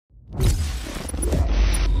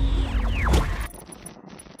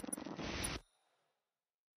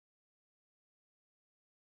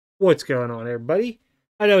What's going on, everybody?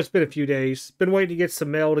 I know it's been a few days. Been waiting to get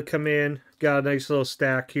some mail to come in. Got a nice little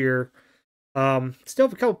stack here. Still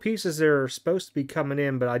have a couple pieces that are supposed to be coming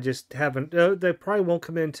in, but I just haven't. They probably won't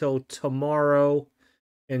come in until tomorrow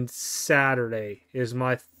and Saturday. Is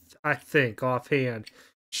I think offhand.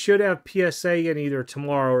 Should have PSA in either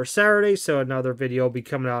tomorrow or Saturday, so another video will be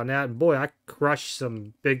coming out on that. And boy, I crushed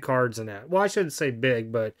some big cards in that. Well, I shouldn't say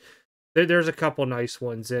big, but there's a couple nice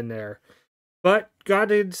ones in there. But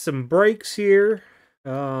got in some breaks here.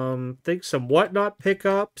 Think some WhatNot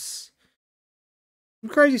pickups.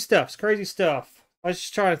 Some crazy stuff. It's crazy stuff. I was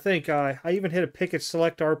just trying to think. I even hit a pick at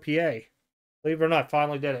select RPA. Believe it or not,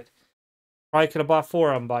 finally did it. Probably could have bought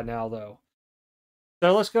 4 of them by now, though.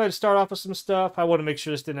 So let's go ahead and start off with some stuff. I want to make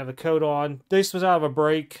sure this didn't have a code on. This was out of a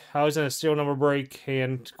break. I was in a serial number break,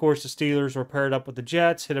 and of course the Steelers were paired up with the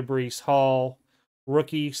Jets. Hit a Breece Hall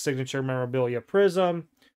rookie signature memorabilia prism.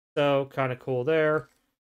 So kind of cool there.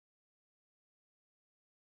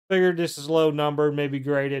 Figured this is low numbered, maybe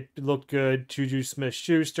graded. It looked good. Juju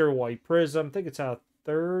Smith-Schuster, white prism. I think it's out of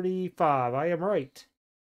 35. I am right.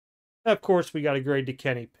 And of course, we got a grade to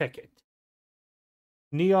Kenny Pickett.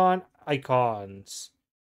 Neon Icons.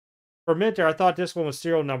 For a minute there, I thought this one was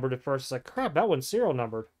serial numbered at first. It's like, crap, that one's serial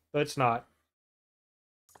numbered. But it's not.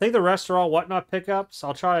 I think the rest are all WhatNot pickups.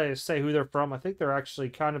 I'll try to say who they're from. I think they're actually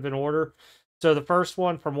kind of in order. So the first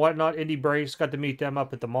one from WhatNot, Indy Brace, got to meet them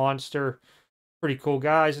up at the Monster. Pretty cool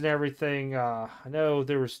guys and everything. I know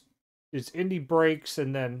it's Indie Breaks,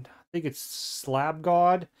 and then I think it's Slab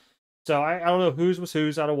God. So I don't know whose was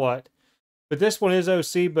whose out of what. But this one is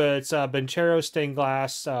OC, but it's Benchero Stained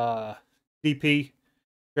Glass DP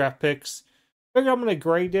draft picks. I figure I'm going to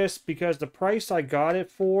grade this because the price I got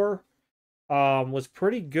it for was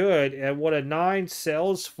pretty good. And what a 9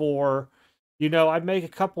 sells for, you know, I'd make a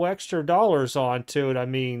couple extra dollars onto it. I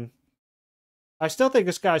mean, I still think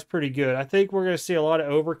this guy's pretty good. I think we're going to see a lot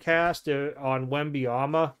of overcast on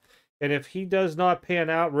Wembyama. And if he does not pan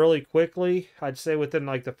out really quickly, I'd say within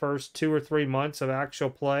like the first 2 or 3 months of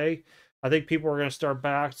actual play, I think people are going to start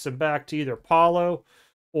back to either Paulo,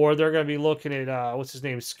 or they're going to be looking at, what's his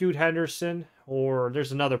name, Scoot Henderson, or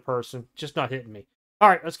there's another person, just not hitting me. All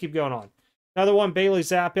right, let's keep going on. Another one, Bailey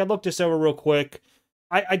Zappi. I looked this over real quick.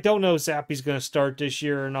 I don't know if Zappi's going to start this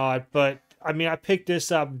year or not, but I mean, I picked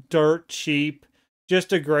this up dirt cheap. Just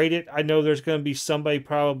to grade it, I know there's going to be somebody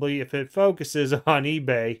probably, if it focuses on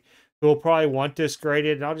eBay, who will probably want this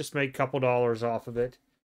graded, and I'll just make a couple dollars off of it.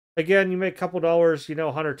 Again, you make a couple dollars,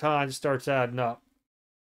 100 times, it starts adding up.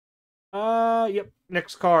 Yep,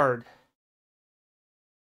 next card.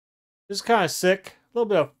 This is kind of sick. A little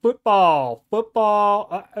bit of football. Football.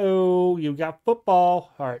 Uh-oh, you got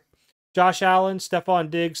football. All right. Josh Allen, Stephon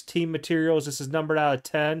Diggs, team materials. This is numbered out of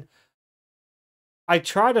 10. I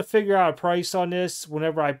tried to figure out a price on this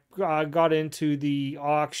whenever I got into the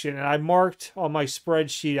auction, and I marked on my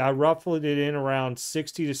spreadsheet, I roughly did in around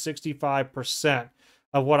 60 to 65%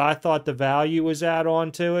 of what I thought the value was at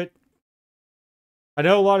onto it. I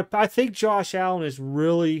know I think Josh Allen is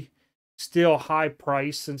really still high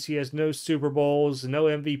priced since he has no Super Bowls, no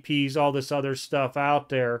MVPs, all this other stuff out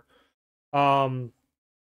there.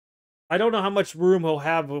 I don't know how much room he'll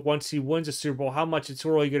have once he wins a Super Bowl, how much it's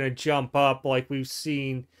really going to jump up like we've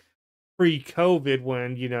seen pre-COVID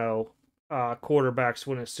when, quarterbacks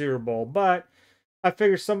win a Super Bowl. But I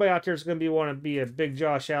figure somebody out there is going to want to be a big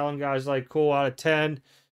Josh Allen guy's like, cool, out of 10,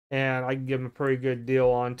 and I can give him a pretty good deal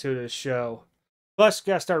onto this show. Plus,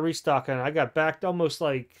 got to start restocking. I got backed almost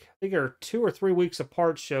like, I think there are 2 or 3 weeks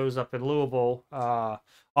apart shows up in Louisville,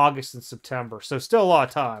 August and September. So still a lot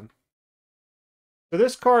of time. So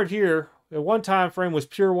this card here, at one time frame, was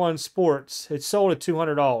Pure One Sports. It sold at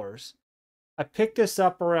 $200. I picked this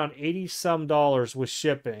up around $80-some with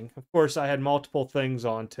shipping. Of course, I had multiple things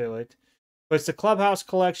onto it. But it's the Clubhouse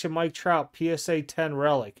Collection Mike Trout PSA 10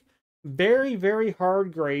 Relic. Very, very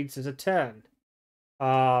hard grades as a 10.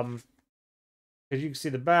 As you can see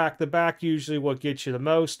the back. The back usually what gets you the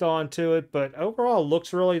most onto it. But overall, it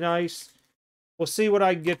looks really nice. We'll see what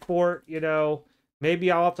I can get for it,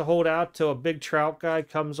 Maybe I'll have to hold out till a big Trout guy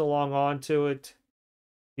comes along onto it.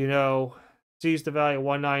 Sees the value of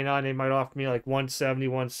 $199. They might offer me like $170,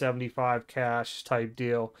 $175 cash type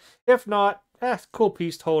deal. If not, cool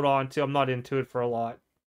piece to hold on to. I'm not into it for a lot.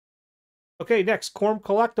 Okay, next, Corm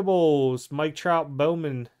Collectibles. Mike Trout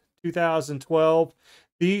Bowman 2012.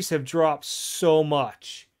 These have dropped so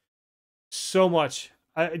much. So much.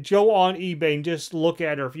 Go on eBay and just look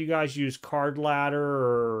at it. Or if you guys use Card Ladder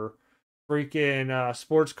or freaking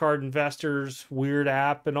Sports Card Investors weird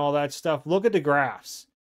app and all that stuff, look at the graphs.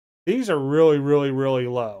 These are really, really, really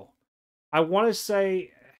low. I want to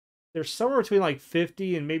say they're somewhere between like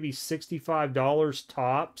 $50 and maybe $65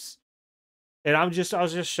 tops. And I was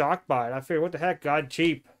just shocked by it. I figured, what the heck, God,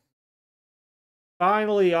 cheap.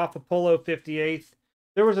 Finally, off of Polo 58th.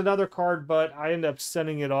 There was another card, but I ended up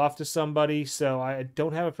sending it off to somebody, so I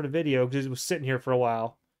don't have it for the video because it was sitting here for a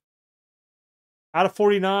while. Out of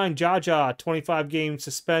 49, Jaja, 25 game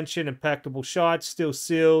suspension, impeccable shot, still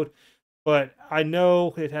sealed. But I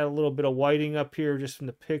know it had a little bit of whiting up here just from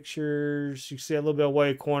the pictures. You see a little bit of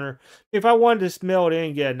white corner. If I wanted to mail it in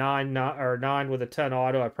and get a 9 with a 10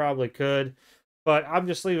 auto, I probably could. But I'm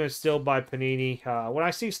just leaving it still by Panini. When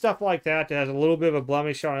I see stuff like that has a little bit of a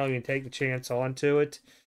blemish on it, I don't even take the chance onto it.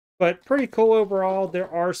 But pretty cool overall. There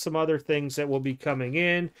are some other things that will be coming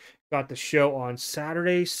in. Got the show on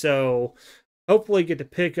Saturday, so hopefully get to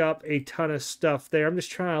pick up a ton of stuff there. I'm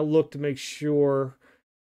just trying to look to make sure.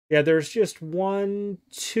 Yeah, there's just 2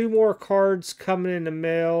 more cards coming in the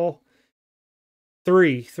mail.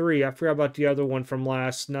 Three. I forgot about the other one from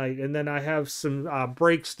last night. And then I have some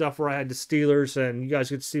break stuff where I had the Steelers, and you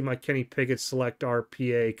guys get to see my Kenny Pickett Select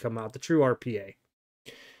RPA come out, the true RPA.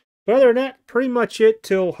 But other than that, pretty much it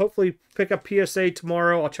till hopefully pick up PSA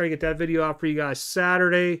tomorrow. I'll try to get that video out for you guys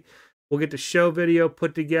Saturday. We'll get the show video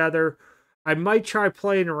put together. I might try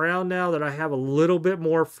playing around now that I have a little bit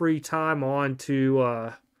more free time on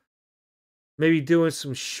to maybe doing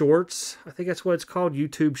some shorts. I think that's what it's called,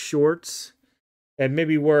 YouTube Shorts. And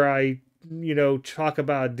maybe where I, talk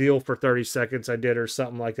about a deal for 30 seconds I did or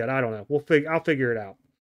something like that. I don't know. I'll figure it out.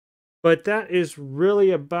 But that is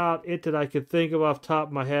really about it that I could think of off the top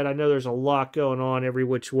of my head. I know there's a lot going on every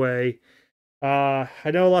which way. I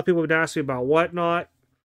know a lot of people have been asking me about WhatNot.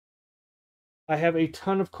 I have a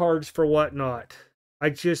ton of cards for WhatNot.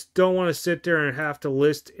 I just don't want to sit there and have to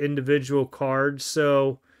list individual cards.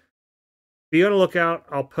 So be on the lookout.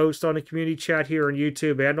 I'll post on the community chat here on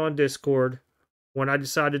YouTube and on Discord when I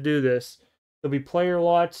decide to do this. There'll be player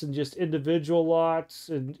lots and just individual lots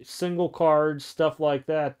and single cards, stuff like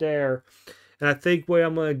that there. And I think the way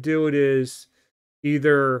I'm going to do it is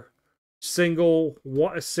either singles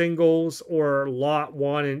or lot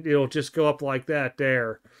 1, and it'll just go up like that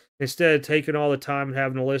there. Instead of taking all the time and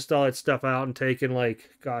having to list all that stuff out and taking,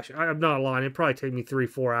 like, gosh, I'm not lying, it'd probably take me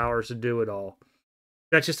 3-4 hours to do it all.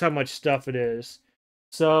 That's just how much stuff it is.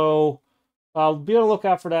 So I'll be on the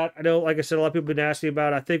lookout for that. I know, like I said, a lot of people have been asking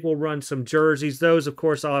about it. I think we'll run some jerseys. Those, of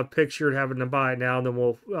course, I'll have pictured having to buy it now, and then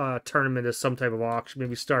we'll turn them into some type of auction.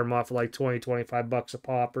 Maybe start them off at like $20-25 a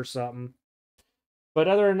pop or something. But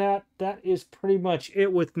other than that, that is pretty much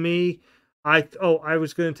it with me. I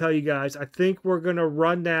was going to tell you guys, I think we're going to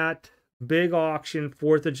run that big auction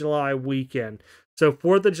 4th of July weekend. So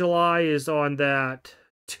 4th of July is on that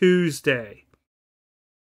Tuesday.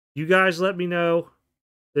 You guys let me know.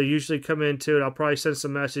 They usually come into it. I'll probably send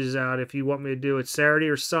some messages out if you want me to do it Saturday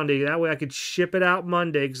or Sunday. That way I could ship it out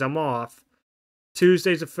Monday because I'm off.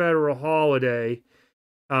 Tuesday's a federal holiday.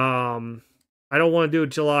 I don't want to do it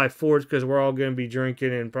July 4th because we're all going to be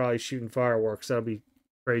drinking and probably shooting fireworks. That'll be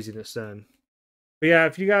craziness then. But yeah,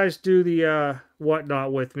 if you guys do the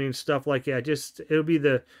WhatNot with me and stuff like that, it'll be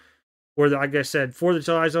like I said, 4th of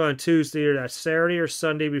July is on Tuesday, or that Saturday or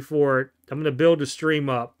Sunday before it. I'm going to build the stream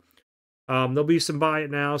up. There'll be some buy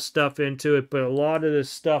it now stuff into it, but a lot of this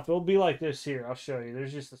stuff, it'll be like this here. I'll show you.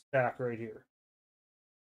 There's just a stack right here.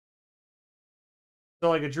 So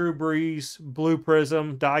like a Drew Brees, Blue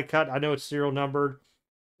Prism, die cut. I know it's serial numbered.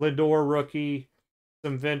 Lindor rookie,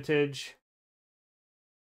 some vintage.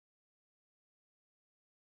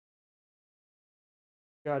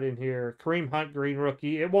 Got in here. Kareem Hunt green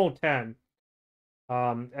rookie. It won't 10.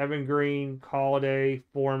 Evan Green, Holiday,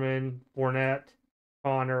 Foreman, Fournette,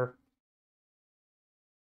 Connor.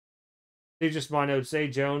 These just my notes. Zay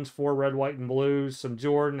Jones, 4 red, white, and blues. Some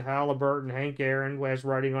Jordan, Halliburton, Hank Aaron, who has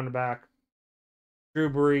writing on the back. Drew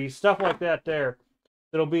Brees, stuff like that there.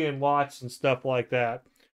 It'll be in lots and stuff like that.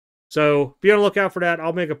 So be on the lookout for that.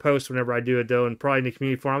 I'll make a post whenever I do it, though, and probably in the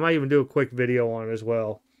community forum. I might even do a quick video on it as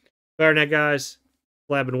well. Better than that, guys.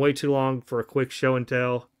 Blabbing way too long for a quick show and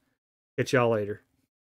tell. Catch y'all later.